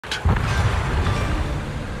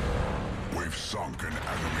We've sunk an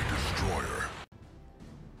enemy destroyer.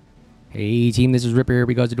 Hey team, this is Ripper here.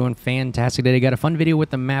 You guys are doing fantastic today. Got a fun video with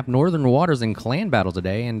the map Northern Waters and clan battle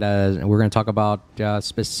today, and we're going to talk about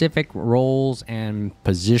specific roles and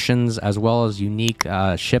positions, as well as unique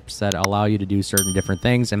ships that allow you to do certain different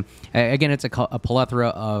things. And again, it's a plethora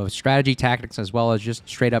of strategy, tactics, as well as just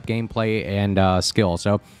straight up gameplay and skill.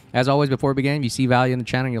 So as always, before we begin, if you see value in the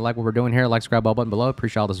channel and you like what we're doing here, like, subscribe, button below.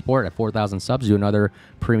 Appreciate all the support. At 4,000 subs, do another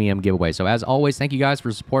premium giveaway. So as always, thank you guys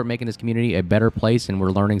for support, making this community a better place, and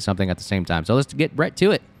we're learning something at the same time. So let's get right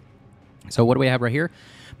to it. So what do we have right here?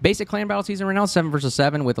 Basic clan battle season right now, 7 versus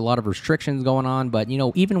 7, with a lot of restrictions going on. But, you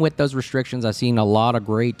know, even with those restrictions, I've seen a lot of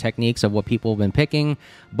great techniques of what people have been picking.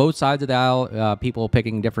 Both sides of the aisle, people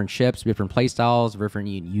picking different ships, different play styles, different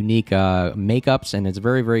unique makeups. And it's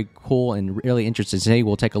very, very cool and really interesting to see.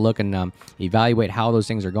 We'll take a look and evaluate how those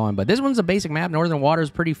things are going. But this one's a basic map. Northern Waters,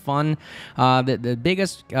 pretty fun. The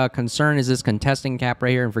biggest concern is this contesting cap right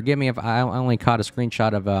here. And forgive me if I only caught a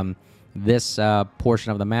screenshot of this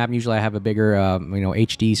portion of the map. Usually I have a bigger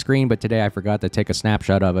HD screen, but today I forgot to take a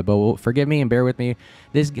snapshot of it. But forgive me and bear with me.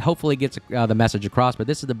 This hopefully gets the message across. But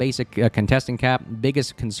this is the basic contesting cap.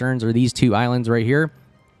 Biggest concerns are these two islands right here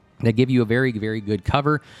that give you a very, very good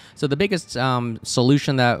cover. So the biggest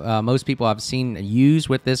solution that most people I've seen use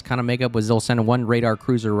with this kind of makeup was they'll send one radar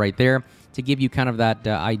cruiser right there to give you kind of that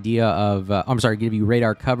idea of, give you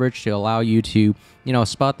radar coverage to allow you to,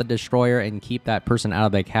 spot the destroyer and keep that person out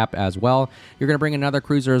of the cap as well. You're going to bring another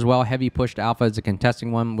cruiser as well. Heavy pushed alpha is a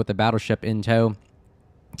contesting one with the battleship in tow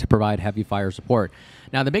to provide heavy fire support.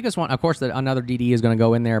 Now, the biggest one, of course, another DD is going to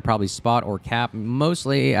go in there, probably spot or cap.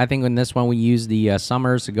 Mostly, I think in this one, we use the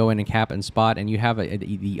Summers to go in and cap and spot, and you have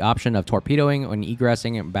the option of torpedoing and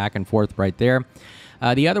egressing and back and forth right there.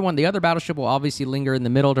 The other battleship will obviously linger in the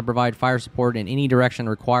middle to provide fire support in any direction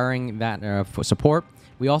requiring that support.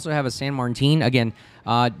 We also have a San Martin. Again,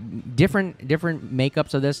 different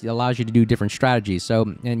makeups of this allows you to do different strategies.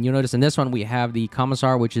 So, and you'll notice in this one we have the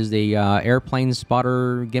Commissar, which is the airplane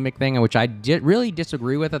spotter gimmick thing, which I really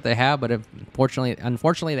disagree with that they have, but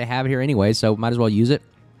unfortunately they have it here anyway, so might as well use it.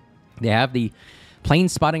 They have the plane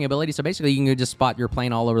spotting ability, so basically you can just spot your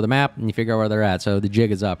plane all over the map and you figure out where they're at, so the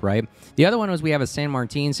jig is up, right? The other one was we have a San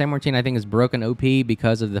Martin. San Martin, I think, is broken OP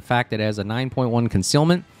because of the fact that it has a 9.1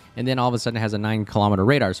 concealment, and then all of a sudden it has a 9-kilometer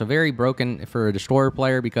radar. So very broken for a destroyer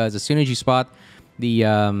player, because as soon as you spot the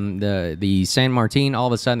San Martin, all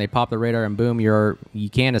of a sudden they pop the radar and boom, you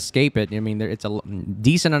can't escape it. I mean, it's a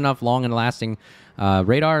decent enough, long and lasting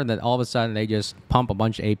radar that all of a sudden they just pump a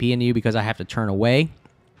bunch of AP into you because I have to turn away.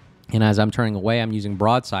 And as I'm turning away, I'm using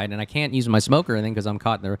broadside, and I can't use my smoke or anything because I'm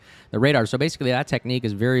caught in the radar. So basically, that technique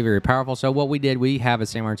is very, very powerful. So what we did, we have a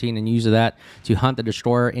San Martin and use that to hunt the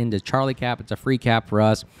destroyer into Charlie cap. It's a free cap for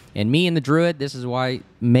us. And me and the Druid, this is why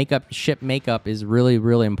ship makeup is really,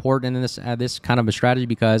 really important in this kind of a strategy,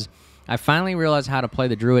 because I finally realized how to play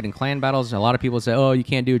the Druid in clan battles. A lot of people say, oh, you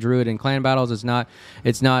can't do a Druid in clan battles. It's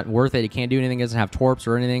not worth it. It can't do anything. It doesn't have torps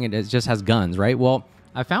or anything. It just has guns, right? Well,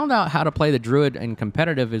 I found out how to play the Druid in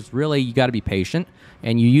competitive is really, you got to be patient,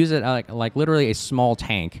 and you use it like literally a small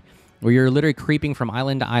tank, where you're literally creeping from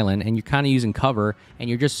island to island, and you're kind of using cover, and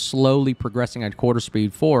you're just slowly progressing at quarter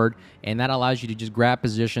speed forward, and that allows you to just grab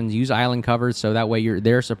positions, use island covers, so that way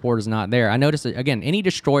their support is not there. I noticed that, again, any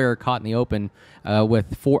destroyer caught in the open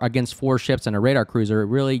against 4 ships and a radar cruiser, it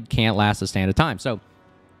really can't last a standard time. So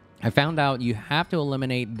I found out you have to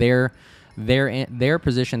eliminate their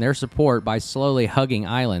position, their support, by slowly hugging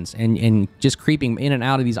islands and just creeping in and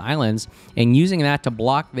out of these islands and using that to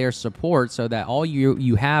block their support, so that all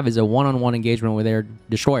you have is a one-on-one engagement with their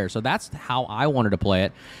destroyer. So that's how I wanted to play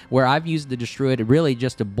it, where I've used the Druid really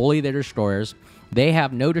just to bully their destroyers. They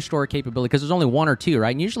have no destroyer capability because there's only 1 or 2, right?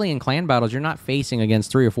 And usually in clan battles, you're not facing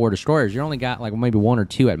against 3 or 4 destroyers. You only got like maybe 1 or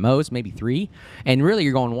 2 at most, maybe 3. And really,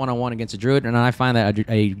 you're going one-on-one against a Druid. And I find that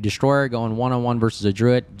a destroyer going one-on-one versus a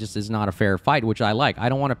Druid just is not a fair fight, which I like. I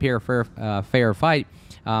don't want to pair a fair fight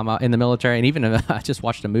in the military. And even I just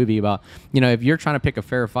watched a movie about, if you're trying to pick a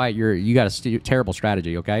fair fight, you got a terrible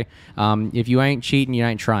strategy, okay? If you ain't cheating, you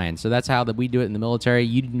ain't trying. So that's how we do it in the military.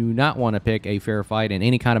 You do not want to pick a fair fight in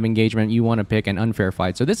any kind of engagement. You want to pick an unfair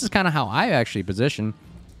fight. So this is kind of how I actually position.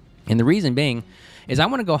 And the reason being is I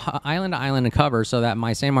want to go island to island and cover, so that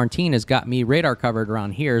my San Martin has got me radar covered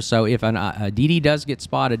around here. So if a DD does get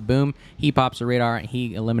spotted, boom, he pops a radar,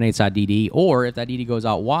 he eliminates that DD. Or if that DD goes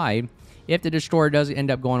out wide, If the destroyer does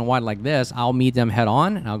end up going wide like this, I'll meet them head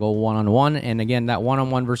on, and I'll go one-on-one. And again, that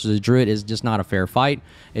one-on-one versus a Druid is just not a fair fight.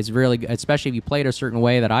 It's really, especially if you play it a certain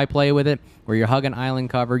way that I play with it, where you're hugging island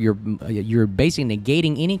cover, you're basically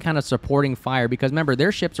negating any kind of supporting fire, because remember,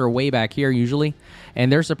 their ships are way back here usually,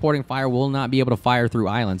 and their supporting fire will not be able to fire through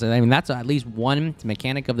islands. And I mean, that's at least one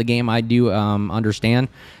mechanic of the game I do understand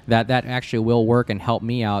that actually will work and help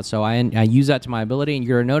me out. So I use that to my ability, and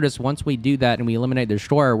you're going to notice once we do that and we eliminate the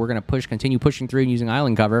destroyer, we're going to continue pushing through and using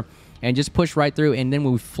island cover and just push right through. And then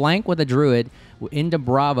we flank with a Druid into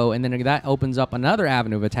Bravo, and then that opens up another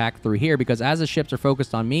avenue of attack through here, because as the ships are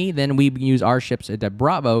focused on me, then we use our ships at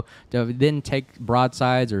Bravo to then take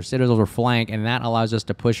broadsides or citadels or flank, and that allows us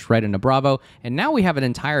to push right into Bravo. And now we have an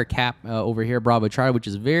entire cap over here, Bravo Charlie, which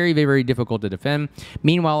is very, very, very difficult to defend.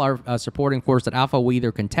 Meanwhile, our supporting force at Alpha will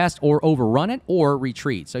either contest or overrun it or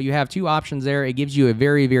retreat. So you have two options there. It gives you a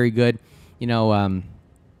very, very good,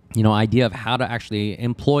 idea of how to actually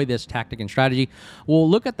employ this tactic and strategy. We'll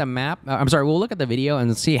look at the map. We'll look at the video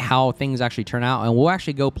and see how things actually turn out, and we'll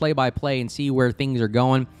actually go play by play and see where things are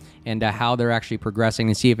going and how they're actually progressing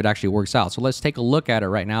and see if it actually works out. So let's take a look at it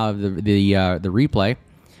right now, the replay,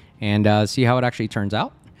 and see how it actually turns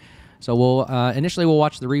out. So we'll initially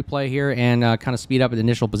watch the replay here and kind of speed up the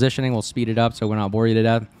initial positioning. We'll speed it up so we're not bored you to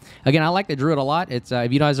death. Again, I like the Druid a lot. It's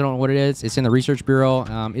if you guys don't know what it is, it's in the Research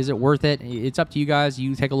Bureau. Is it worth it? It's up to you guys.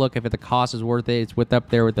 You take a look if the cost is worth it. It's up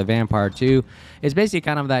there with the Vampire 2. It's basically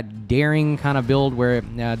kind of that daring kind of build where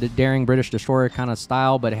the daring British destroyer kind of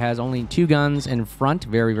style, but it has only 2 guns in front,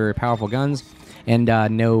 very, very powerful guns, and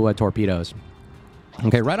no torpedoes.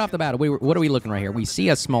 Okay, right off the bat, what are we looking right here? We see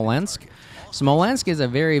a Smolensk. Smolensk is a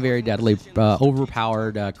very, very deadly,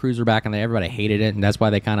 overpowered cruiser back in the day. Everybody hated it, and that's why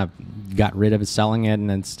they kind of got rid of it, selling it,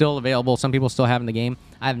 and it's still available. Some people still have in the game.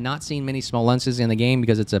 I have not seen many Smolensks in the game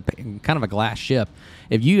because it's a kind of a glass ship.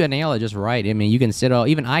 If you nail it just right, I mean, you can citadel,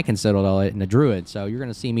 even I can citadel it in a Druid, so you're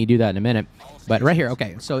going to see me do that in a minute. But right here,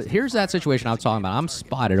 okay, so here's that situation I was talking about. I'm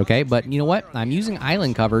spotted, okay, but you know what? I'm using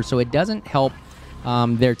island cover, so it doesn't help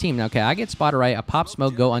their team. Okay, I get spotted right. I pop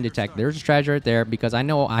smoke, go undetected. There's a strategy right there because I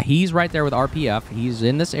know he's right there with RPF. He's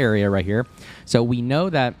in this area right here. So we know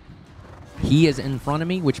that he is in front of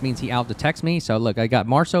me, which means he out-detects me. So look, I got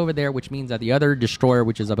Mars over there, which means that the other destroyer,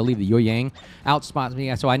 which is, I believe, the Yoyang, outspots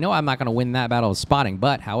me. So I know I'm not going to win that battle of spotting.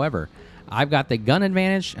 But, however, I've got the gun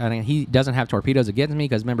advantage. I mean, he doesn't have torpedoes against me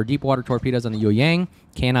because, remember, deep water torpedoes on the Yoyang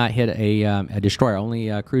cannot hit a destroyer, only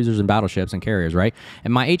cruisers and battleships and carriers, right?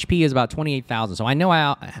 And my HP is about 28,000. So I know I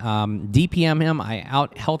out DPM him, I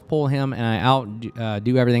out health pull him, and I out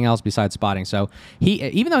do everything else besides spotting. So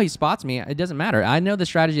even though he spots me, it doesn't matter. I know the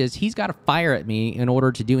strategy is he's got to fire at me in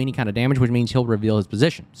order to do any kind of damage, which means he'll reveal his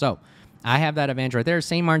position. So I have that advantage right there.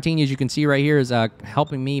 Saint Martin, as you can see right here, is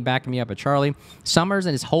helping me, backing me up at Charlie. Summers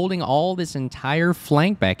is holding all this entire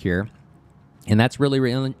flank back here, and that's really,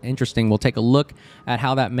 really interesting. We'll take a look at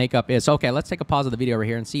how that makeup is. So, okay, let's take a pause of the video over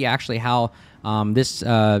here and see actually how this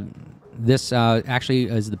actually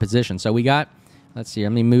is the position. So we got, let's see,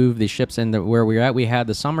 let me move the ships into where we're at. We had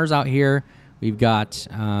the Summers out here. We've got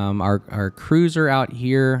our cruiser out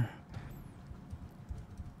here.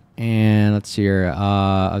 And let's see here.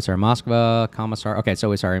 Sorry, Moskva, Commissar. Okay,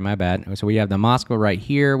 so sorry, my bad. So we have the Moskva right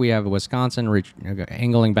here. We have Wisconsin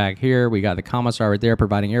angling back here. We got the Commissar right there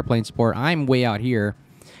providing airplane support. I'm way out here.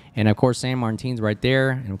 And, of course, San Martin's right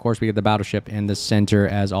there. And, of course, we get the battleship in the center,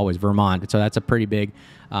 as always, Vermont. So that's a pretty big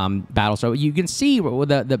battle. So you can see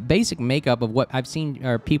the basic makeup of what I've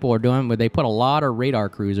seen people are doing, where they put a lot of radar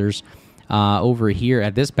cruisers over here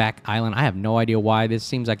at this back island. I have no idea why. This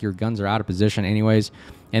seems like your guns are out of position anyways.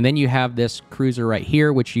 And then you have this cruiser right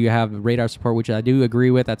here, which you have radar support, which I do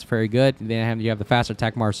agree with. That's very good. Then you have the fast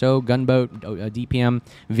attack Marceau, gunboat, DPM,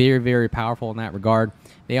 very, very powerful in that regard.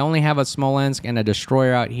 They only have a Smolensk and a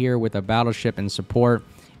destroyer out here with a battleship and support.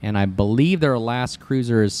 And I believe their last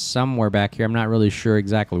cruiser is somewhere back here. I'm not really sure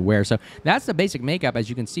exactly where. So that's the basic makeup, as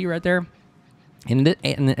you can see right there. And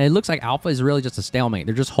it looks like Alpha is really just a stalemate.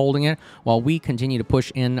 They're just holding it while we continue to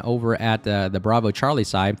push in over at the Bravo Charlie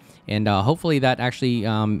side. And hopefully that actually,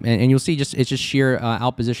 and you'll see it's just sheer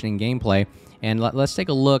out-positioning gameplay. And let's take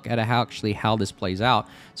a look at how this plays out.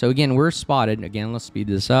 So again, we're spotted. Again, let's speed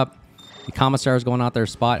this up. The Commissar is going out there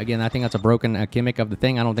spot. Again, I think that's a broken gimmick of the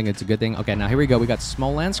thing. I don't think it's a good thing. Okay, now here we go. We got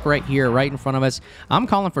Smolensk right here, right in front of us. I'm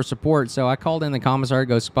calling for support, so I called in the Commissar to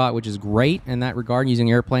go spot, which is great in that regard,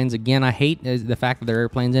 using airplanes. Again, I hate the fact that there are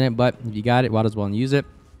airplanes in it, but if you got it, might as well use it.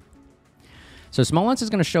 So Smolensk is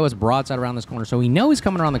going to show us broadside around this corner, so we know he's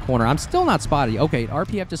coming around the corner. I'm still not spotted. Okay,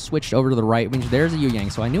 RPF just switched over to the right, which there's a Yoyang,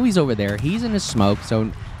 so I knew he's over there. He's in his smoke, so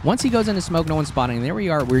once he goes into smoke, no one's spotting. And there we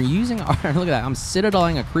are. We're using our, look at that, I'm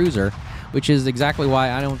citadeling a cruiser. which is exactly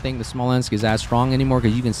why I don't think the Smolensk is as strong anymore,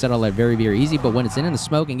 because you can settle that very, very easy. But when it's in the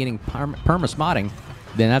smoke and getting perma-spotting,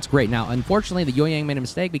 then that's great. Now, unfortunately, the Yo-Yang made a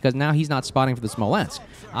mistake because now he's not spotting for the Smolensk.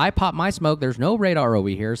 I pop my smoke. There's no radar over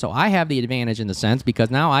here, so I have the advantage in the sense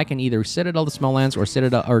because now I can either citadel the Smolensk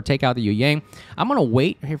or or take out the Yo-Yang. I'm going to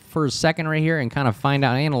wait here for a second right here and kind of find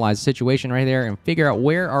out, analyze the situation right there and figure out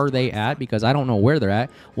where are they at, because I don't know where they're at.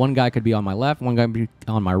 One guy could be on my left, one guy could be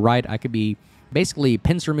on my right. I could be basically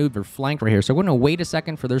pincer moved or flanked right here. So we're going to wait a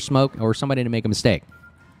second for their smoke or somebody to make a mistake.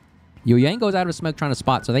 Yo-Yang goes out of smoke trying to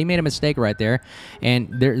spot, so they made a mistake right there, and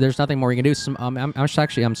there's nothing more you can do.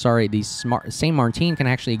 I'm sorry, the Saint Martin can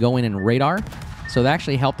actually go in and radar, so that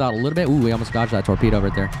actually helped out a little bit. Ooh, we almost dodged that torpedo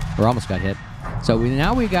right there, or almost got hit. So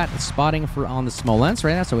now we got spotting on the Smolensk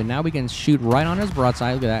right now, so now we can shoot right on his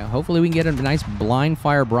broadside. Look at that. Hopefully we can get a nice blind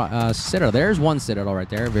fire citadel. There's one citadel right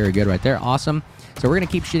there. Very good right there. Awesome. So we're going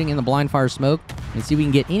to keep shooting in the blind fire smoke and see if we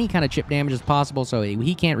can get any kind of chip damage as possible so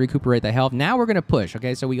he can't recuperate the health. Now we're going to push,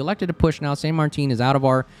 okay? So we elected to push now. Saint Martin is out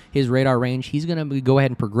of his radar range. He's going to go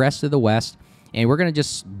ahead and progress to the west, and we're going to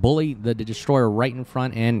just bully the destroyer right in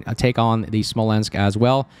front and take on the Smolensk as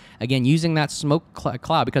well. Again, using that smoke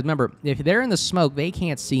cloud, because remember, if they're in the smoke, they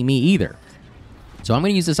can't see me either. So I'm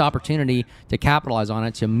going to use this opportunity to capitalize on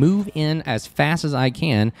it, to move in as fast as I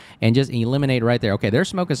can and just eliminate right there. Okay, their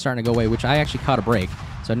smoke is starting to go away, which I actually caught a break.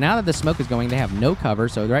 So now that the smoke is going, they have no cover.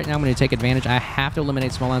 So right now I'm going to take advantage. I have to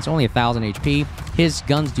eliminate Smolensk. Only 1,000 HP. His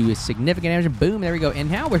guns do significant damage. Boom, there we go.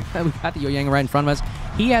 And now we got the Yo-Yang right in front of us.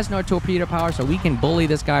 He has no torpedo power, so we can bully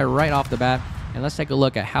this guy right off the bat. And let's take a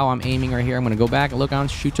look at how I'm aiming right here. I'm going to go back and look on,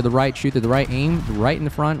 shoot to the right, aim right in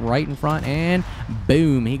the front, and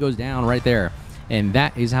boom, he goes down right there. And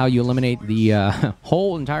that is how you eliminate the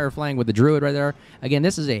whole entire flank with the Druid right there. Again,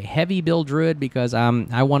 this is a heavy build Druid because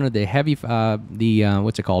I wanted the heavy,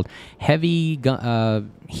 what's it called? Heavy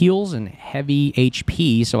heals and heavy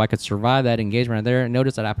HP, so I could survive that engagement right there.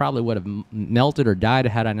 Notice that I probably would have melted or died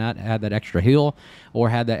had I not had that extra heal or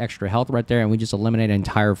had that extra health right there, and we just eliminate an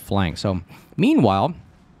entire flank. So, meanwhile,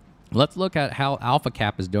 let's look at how Alpha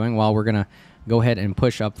Cap is doing while we're going to go ahead and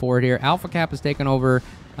push up forward here. Alpha Cap is taken over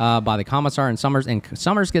by the Commissar and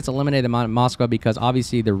Summers gets eliminated in Moscow because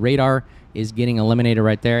obviously the radar is getting eliminated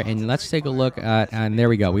right there. And let's take a look at, and there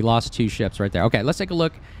we go. We lost 2 ships right there. Okay, let's take a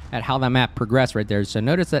look at how that map progressed right there. So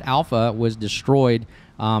notice that Alpha was destroyed.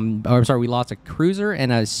 We lost a cruiser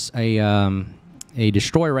and a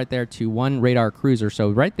destroyer right there to 1 radar cruiser. So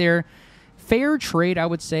right there, fair trade, I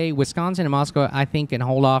would say. Wisconsin and Moscow, I think, can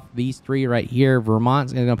hold off these 3 right here.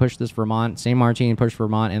 Vermont's going to push this Vermont. Saint Martin push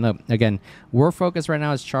Vermont. And look, again, we're focused right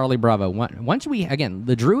now is Charlie Bravo. Once again,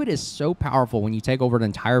 the Druid is so powerful when you take over an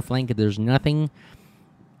entire flank. There's nothing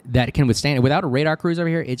that can withstand it. Without a radar cruise over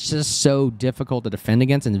here, it's just so difficult to defend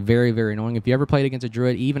against and very, very annoying. If you ever played against a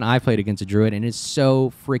Druid, even I played against a Druid, and it's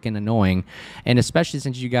so freaking annoying. And especially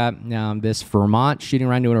since you got this Vermont shooting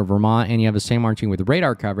around doing a Vermont, and you have a Saint Martin with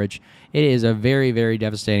radar coverage, it is a very, very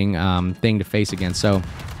devastating thing to face against. So,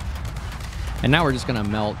 and now we're just going to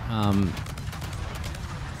melt.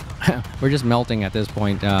 We're just melting at this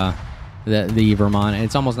point, the Vermont.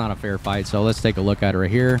 It's almost not a fair fight, so let's take a look at it right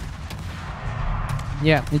here.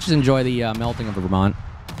 Yeah, just enjoy the melting of the Vermont.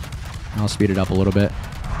 I'll speed it up a little bit.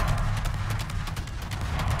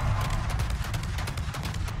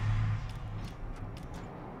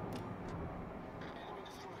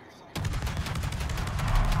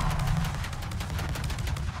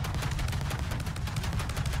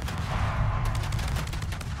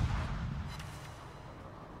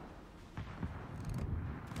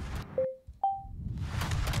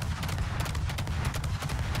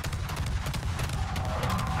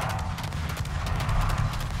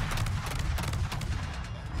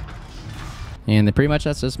 And pretty much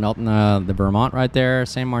that's just melting the Vermont right there.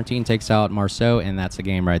 Saint Martin takes out Marceau, and that's the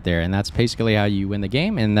game right there. And that's basically how you win the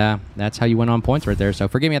game, and that's how you win on points right there. So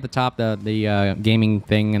forgive me at the top, the gaming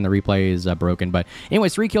thing and the replay is broken. But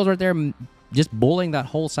anyways, 3 kills right there, just bullying that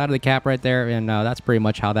whole side of the cap right there, and that's pretty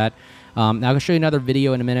much how that. Now I'll show you another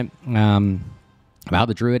video in a minute about how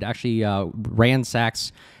the Druid actually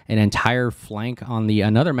ransacks an entire flank on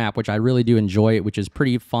another map, which I really do enjoy, which is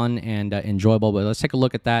pretty fun and enjoyable. But let's take a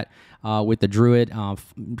look at that with the Druid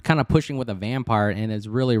kind of pushing with a vampire, and it's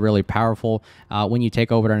really, really powerful when you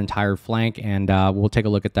take over an entire flank, and we'll take a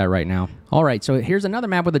look at that right now. All right, so here's another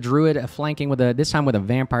map with a Druid flanking with this time with a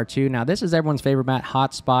vampire too. Now this is everyone's favorite map,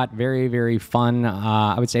 hotspot, very, very fun.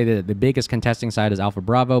 I would say that the biggest contesting side is Alpha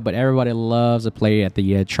Bravo, but everybody loves to play at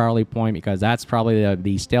the Charlie point because that's probably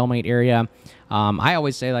the stalemate area. I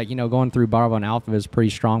always say, like, going through Bravo and Alpha is pretty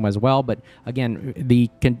strong as well. But again, the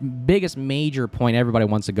biggest major point everybody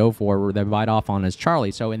wants to go for, where they bite off on, is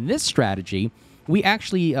Charlie. So in this strategy, we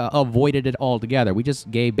actually avoided it altogether. We just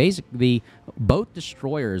gave basically both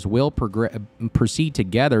destroyers will proceed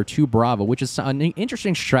together to Bravo, which is an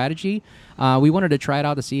interesting strategy. We wanted to try it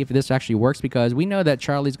out to see if this actually works, because we know that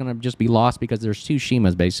Charlie's going to just be lost because there's 2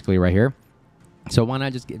 Shimas basically right here. So why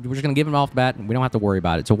not we're just going to give him off the bat, and we don't have to worry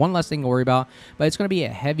about it. So one less thing to worry about, but it's going to be a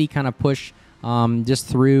heavy kind of push just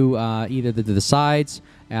through either the sides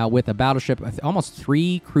with a battleship, almost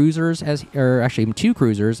 3 cruisers, or actually 2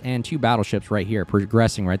 cruisers and 2 battleships right here,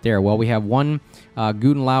 progressing right there. Well, we have 1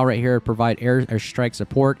 Gudenlau right here to provide airstrike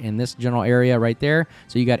support in this general area right there.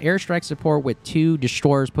 So you got airstrike support with 2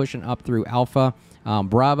 destroyers pushing up through Alpha.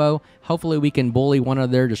 Bravo. Hopefully we can bully one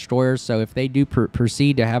of their destroyers, so if they do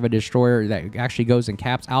proceed to have a destroyer that actually goes and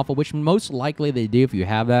caps Alpha, which most likely they do if you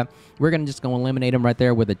have that, we're going to just go eliminate them right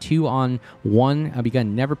there with a 2-on-1. You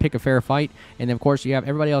can never pick a fair fight, and then of course you have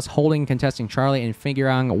everybody else holding, contesting Charlie, and figure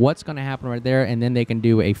out what's going to happen right there, and then they can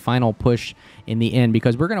do a final push in the end,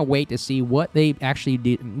 because we're going to wait to see what they actually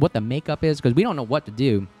did, what the makeup is, because we don't know what to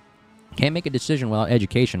do. Can't make a decision without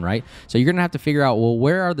education, right? So you're going to have to figure out, well,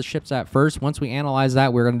 where are the ships at first? Once we analyze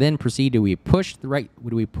that, we're going to then proceed. Do we push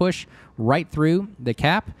right through the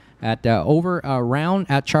cap at around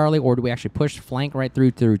at Charlie, or do we actually push flank right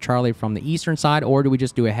through Charlie from the eastern side, or do we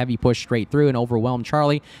just do a heavy push straight through and overwhelm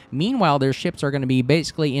Charlie? Meanwhile, their ships are going to be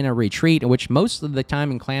basically in a retreat, which most of the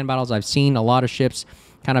time in clan battles I've seen a lot of ships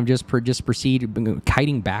kind of just proceed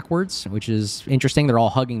kiting backwards, which is interesting. They're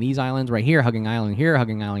all hugging these islands right here, hugging island here,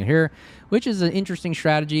 hugging island here, which is an interesting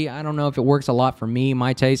strategy. I don't know if it works a lot for me,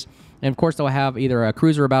 my taste. And of course, they'll have either a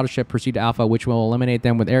cruiser or battleship proceed to Alpha, which will eliminate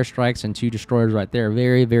them with airstrikes, and 2 destroyers right there.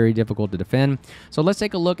 Very, very difficult to defend. So let's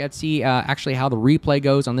take a look at see actually how the replay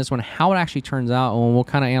goes on this one, how it actually turns out, and we'll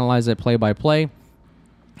kind of analyze it play by play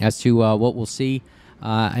as to what we'll see.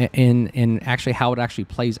 And actually how it actually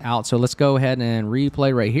plays out. So let's go ahead and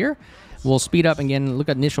replay right here. We'll speed up again, look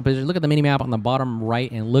at initial position, look at the mini-map on the bottom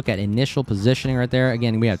right, and look at initial positioning right there.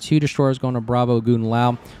 Again, we have 2 destroyers going to Bravo,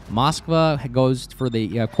 Gudenlau. Moskva goes for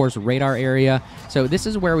the, of course, radar area. So this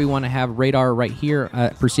is where we want to have radar right here,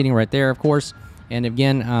 proceeding right there, of course. And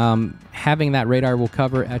again, having that radar will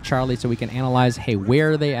cover at Charlie, so we can analyze, hey,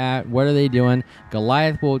 where are they at? What are they doing?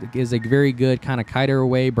 Goliath is a very good kind of kiter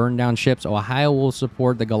away, burn down ships. Ohio will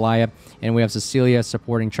support the Goliath, and we have Cecilia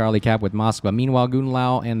supporting Charlie Cap with Moskva. Meanwhile,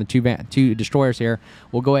 Gudenlau and the 2 destroyers here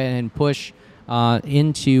will go ahead and push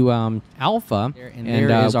into Alpha, and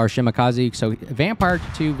there is our Shimakaze. So Vampire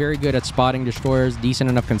 2, very good at spotting destroyers, decent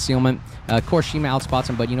enough concealment. Of course, Shima outspots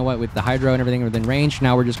him, but you know what? With the Hydro and everything within range,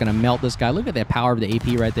 now we're just going to melt this guy. Look at the power of the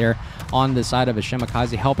AP right there on the side of a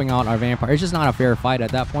Shimakaze, helping out our Vampire. It's just not a fair fight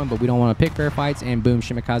at that point, but we don't want to pick fair fights, and boom,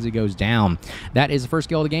 Shimakaze goes down. That is the first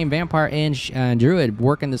kill of the game. Vampire and Druid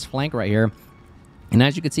working this flank right here. And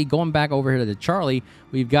as you can see, going back over here to Charlie,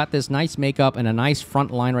 we've got this nice makeup and a nice front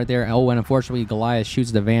line right there. Oh, and unfortunately, Goliath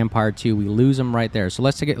shoots the Vampire too. We lose him right there. So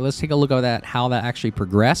let's take a look at that, how that actually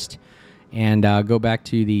progressed, and go back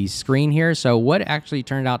to the screen here. So what actually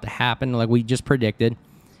turned out to happen, like we just predicted,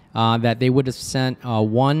 that they would have sent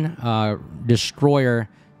 1 destroyer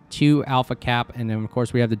to Alpha Cap, and then of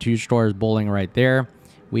course we have the 2 destroyers bowling right there.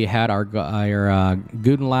 We had our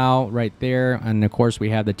Gudenlau right there, and of course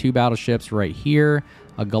we have the 2 battleships right here,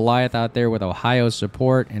 a Goliath out there with Ohio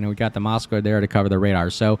support, and we got the Moscow there to cover the radar.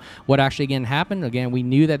 So what actually again happened, again, we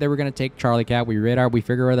knew that they were going to take Charlie Cap, we radar, we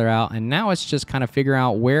figure where they're out, and now it's just kind of figure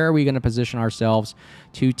out where are we going to position ourselves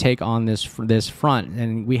to take on this front.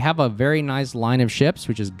 And we have a very nice line of ships,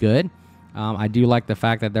 which is good. I do like the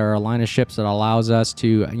fact that there are a line of ships that allows us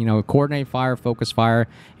to, coordinate fire, focus fire,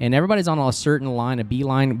 and everybody's on a certain line, a B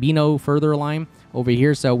line, be no further line over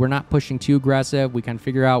here, so we're not pushing too aggressive. We can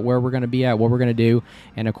figure out where we're going to be at, what we're going to do,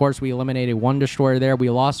 and of course we eliminated 1 destroyer there. We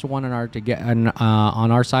lost 1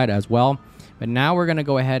 on our side as well, but now we're going to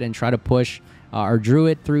go ahead and try to push our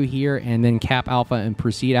Druid through here, and then cap Alpha and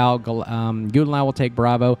proceed out. Gudenlau will take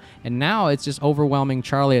Bravo, and now it's just overwhelming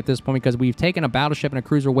Charlie at this point, because we've taken a battleship and a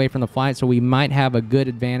cruiser away from the flight, so we might have a good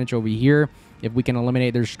advantage over here if we can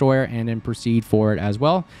eliminate their destroyer and then proceed forward as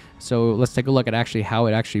well. So let's take a look at actually how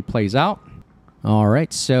it actually plays out. All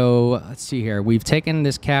right, so let's see here. We've taken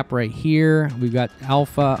this cap right here. We've got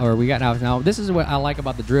Alpha, or we got Alpha. Now, this is what I like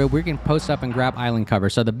about the Druid. We can post up and grab island cover.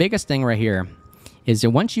 So the biggest thing right here is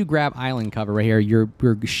that once you grab island cover right here, you're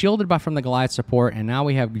shielded from the Goliath support, and now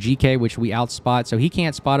we have GK, which we outspot, so he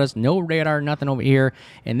can't spot us. No radar, nothing over here,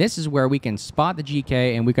 and this is where we can spot the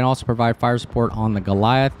GK, and we can also provide fire support on the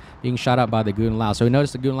Goliath, being shot out by the Gunlao. So we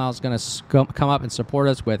notice the Gunlao is going to come up and support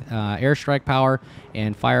us with airstrike power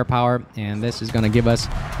and firepower, and this is going to give us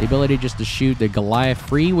the ability just to shoot the Goliath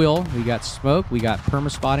free will. We got smoke, we got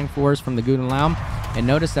perma spotting for us from the Gunlao, and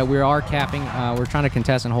notice that we are capping. We're trying to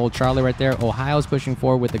contest and hold Charlie right there. Ohio's pushing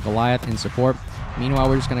forward with the Goliath in support. Meanwhile,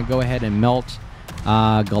 we're just going to go ahead and melt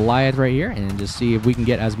Goliath right here and just see if we can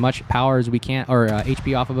get as much power as we can, or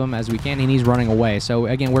HP off of him as we can, and he's running away. So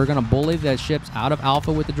again, we're going to bully the ships out of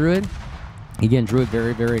Alpha with the Druid. Again, Druid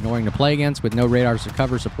very, very annoying to play against with no radars to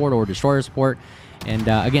cover support or destroyer support. And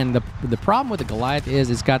again, the problem with the Goliath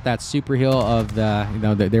is it's got that super heal of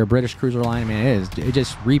their British cruiser line. I mean, it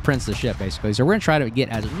just reprints the ship basically. So we're gonna try to get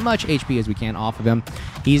as much HP as we can off of him.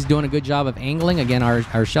 He's doing a good job of angling. Again,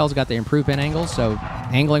 our shell's got the improved pin angle, so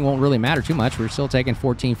angling won't really matter too much. We're still taking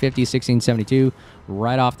 1450, 1672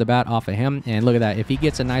 right off the bat off of him. And look at that. If he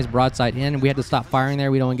gets a nice broadside in, we had to stop firing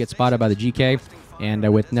there. We don't get spotted by the GK.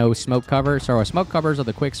 And with no smoke cover, so our smoke covers are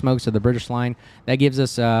the quick smokes of the British line. That gives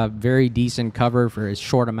us a very decent cover for a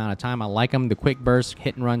short amount of time. I like them. The quick burst,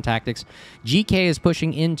 hit and run tactics. GK is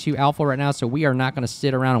pushing into Alpha right now, so we are not going to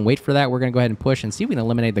sit around and wait for that. We're going to go ahead and push and see if we can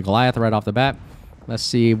eliminate the Goliath right off the bat. Let's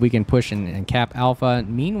see if we can push and cap Alpha.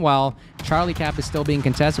 Meanwhile, Charlie cap is still being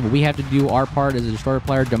contested, but we have to do our part as a destroyer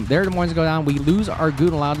player. They're the ones that go down. We lose our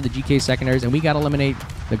Gunlao to the GK secondaries, and we got to eliminate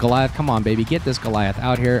the Goliath. Come on, baby. Get this Goliath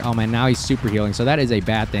out here. Oh, man, now he's super healing, so that is a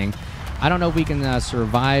bad thing. I don't know if we can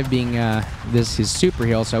survive being his super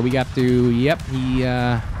heal, so we got to, yep,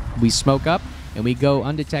 we smoke up, and we go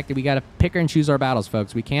undetected. We got to pick and choose our battles,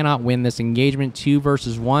 folks. We cannot win this engagement 2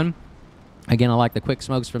 versus 1. Again, I like the quick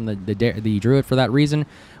smokes from the Druid for that reason.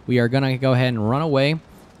 We are going to go ahead and run away.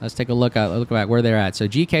 Let's take a look at where they're at. So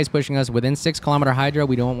GK is pushing us within 6-kilometer hydro.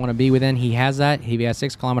 We don't want to be within. He has that. He has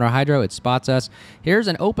 6-kilometer hydro. It spots us. Here's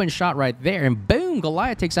an open shot right there, and boom,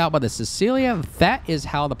 Goliath takes out by the Cecilia. That is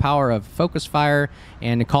how the power of focus fire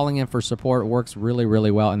and calling in for support works really,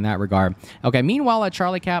 really well in that regard. Okay, meanwhile at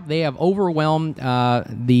Charlie cap, they have overwhelmed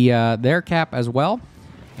their cap as well.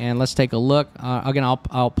 And let's take a look. Again,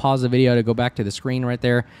 I'll pause the video to go back to the screen right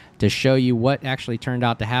there to show you what actually turned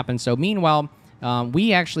out to happen. So meanwhile,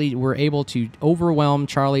 we actually were able to overwhelm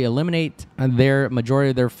Charlie, eliminate their majority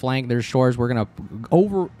of their flank, their shores. We're going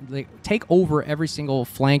to take over every single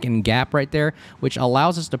flank and gap right there, which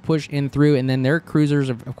allows us to push in through. And then their cruisers,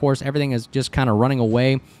 of course, everything is just kind of running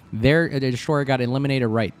away. Their destroyer got eliminated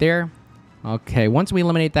right there. Okay, once we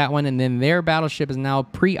eliminate that one, and then their battleship is now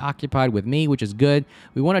preoccupied with me, which is good.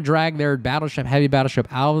 We want to drag their battleship, heavy battleship,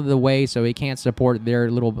 out of the way so it can't support their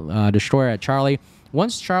little destroyer at Charlie.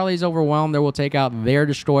 Once Charlie's overwhelmed, they will take out their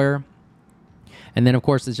destroyer. And then, of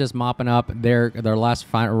course, it's just mopping up their last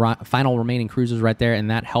final remaining cruisers right there,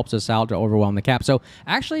 and that helps us out to overwhelm the cap. So,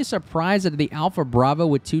 actually surprised that the Alpha Bravo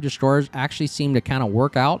with 2 destroyers actually seemed to kind of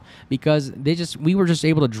work out, because we were just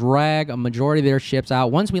able to drag a majority of their ships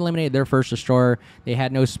out. Once we eliminated their first destroyer, they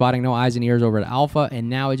had no spotting, no eyes and ears over at Alpha, and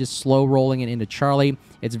now it's just slow rolling it into Charlie.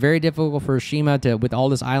 It's very difficult for Shima with all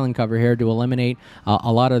this island cover here, to eliminate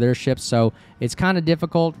a lot of their ships. So it's kind of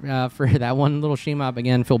difficult for that one little Shima.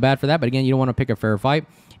 Again, feel bad for that, but again, you don't want to pick a fair fight.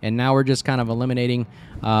 And now we're just kind of eliminating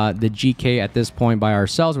the GK at this point by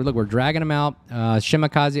ourselves. We're dragging him out.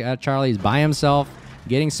 Shimakaze at Charlie is by himself,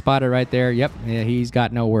 getting spotted right there. Yep, he's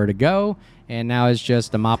got nowhere to go. And now it's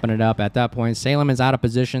just mopping it up at that point. Salem is out of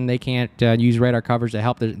position. They can't use radar coverage to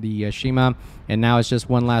help the Shima. And now it's just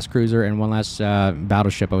one last cruiser and one last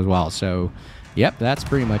battleship as well. So, yep, that's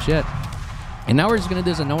pretty much it. And now we're just going to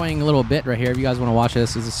do this annoying little bit right here. If you guys want to watch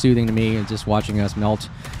this is soothing to me, just watching us melt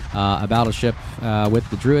a battleship with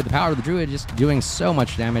the Druid. The power of the Druid just doing so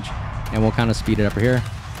much damage. And we'll kind of speed it up here.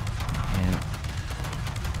 And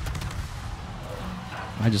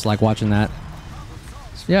I just like watching that.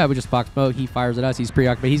 Yeah, we just box smoke. He fires at us. He's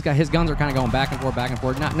preoccupied. His guns are kind of going back and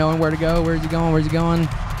forth, not knowing where to go. Where's he going? Where's he going?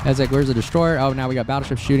 It's like, where's the destroyer? Oh, now we got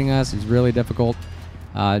battleships shooting us. It's really difficult.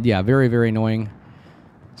 Yeah, very, very annoying.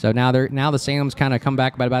 So now the Salem's kind of come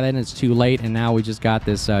back, but by then it's too late, and now we just got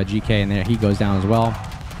this GK, and there he goes down as well.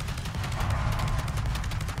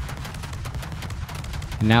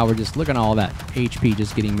 And now we're just looking at all that HP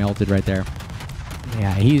just getting melted right there.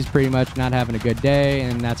 Yeah, he's pretty much not having a good day,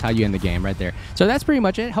 and that's how you end the game right there. So that's pretty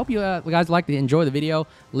much it. Hope you guys like to enjoy the video.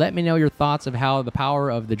 Let me know your thoughts of how the power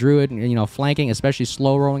of the Druid, flanking, especially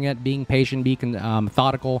slow rolling it, being patient, being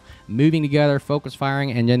methodical, moving together, focus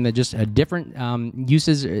firing, and then just different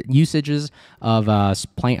usages of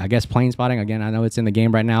plane spotting. Again, I know it's in the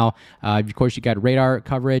game right now. Of course, you got radar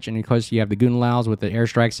coverage, and of course, you have the Goonlaus with the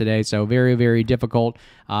airstrikes today. So very, very difficult.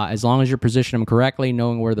 As long as you position them correctly,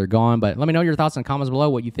 knowing where they're going. But let me know your thoughts in the comments below,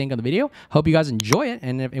 what you think of the video. Hope you guys enjoy it.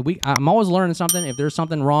 And I'm always learning something. If there's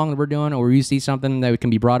something wrong that we're doing, or you see something that can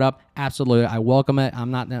be brought up, absolutely, I welcome it.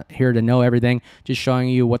 I'm not here to know everything, just showing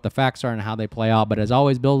you what the facts are and how they play out. But as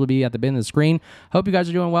always, Bill will be at the end of the screen. Hope you guys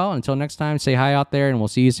are doing well. Until next time, say hi out there, and we'll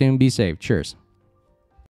see you soon. Be safe. Cheers.